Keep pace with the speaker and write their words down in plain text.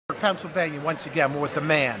Pennsylvania once again. We're with the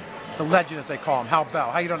man, the legend as they call him, Hal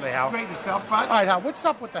Bell. How you doing today, Hal? Great yourself, bud. All right, Hal, what's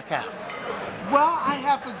up with the cap? Well, I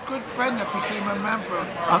have a good friend that became a member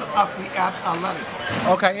of the athletics.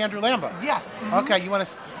 Okay, Andrew Lambert. Yes. Mm-hmm. Okay, you want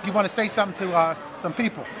to say something to some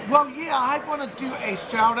people? Well, yeah, I want to do a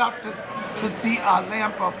shout out to the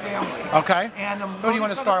Lambert family. Okay. And who do you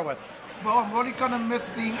want to start with? Well, I'm really going to miss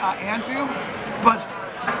seeing Andrew, but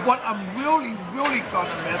what I'm really going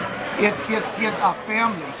to miss is his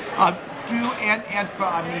family, Drew and for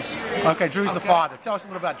Anisha. Okay, Drew's the father. Tell us a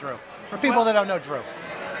little about Drew. For people that don't know Drew.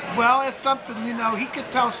 Well, it's something, he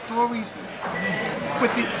could tell stories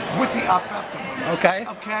with the best of them. Okay.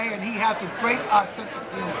 Okay, and he has a great sense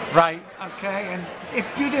of humor. Right. Okay, and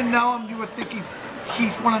if you didn't know him, you would think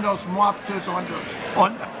he's one of those mobsters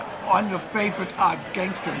on your favorite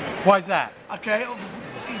gangster movie. Why's that? Okay,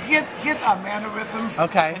 his mannerisms.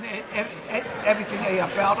 Okay. And everything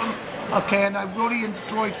about him. Okay, and I really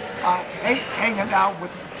enjoyed hanging out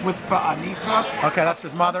with Anisha. Okay, that's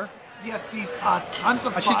his mother. Yes, he's tons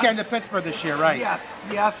of fun. She came to Pittsburgh this year, right?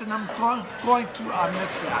 Yes, and I'm going to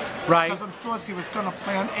miss that. Right. Because I'm sure she was going to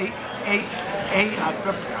plan a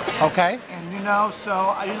trip. Okay. And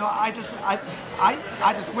so I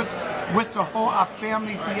just wish the whole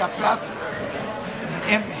family the best.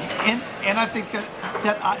 And I think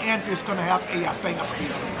that Andrew's going to have a bang-up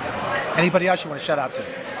season. Anybody else you want to shout out to?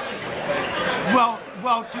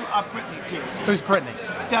 Well, to Brittany too. Who's Brittany?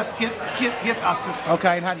 That's his sister.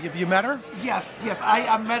 Okay, and have you met her? Yes.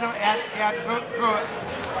 I met her at her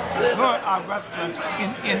restaurant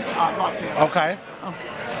in Los Angeles. Okay.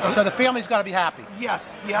 So the family's got to be happy.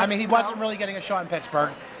 Yes. I mean, he wasn't really getting a shot in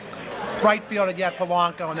Pittsburgh. Right field had yet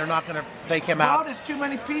Polanco, and they're not going to take him out. Well, there's too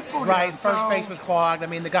many people there. Right, so... first base was clogged. I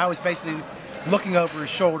mean, the guy was basically looking over his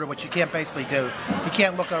shoulder, which you can't basically do. You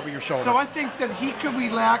can't look over your shoulder. So I think that he could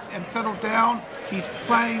relax and settle down. He's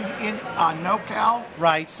playing in NoCal.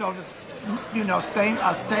 Right. So the same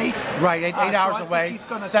state. Right, 8 hours away.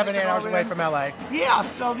 7, 8 hours away from LA. Yeah,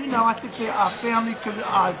 so I think the family could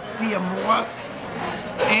see him more.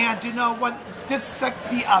 And you know what? This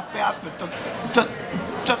sexy bastard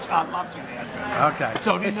just loves you, Andrew. Okay.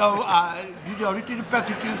 So you do the best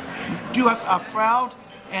you do us proud,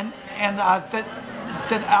 and then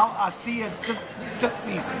I'll see you this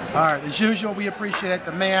season. All right, as usual, we appreciate it.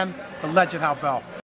 The man, the legend, Hal Bell.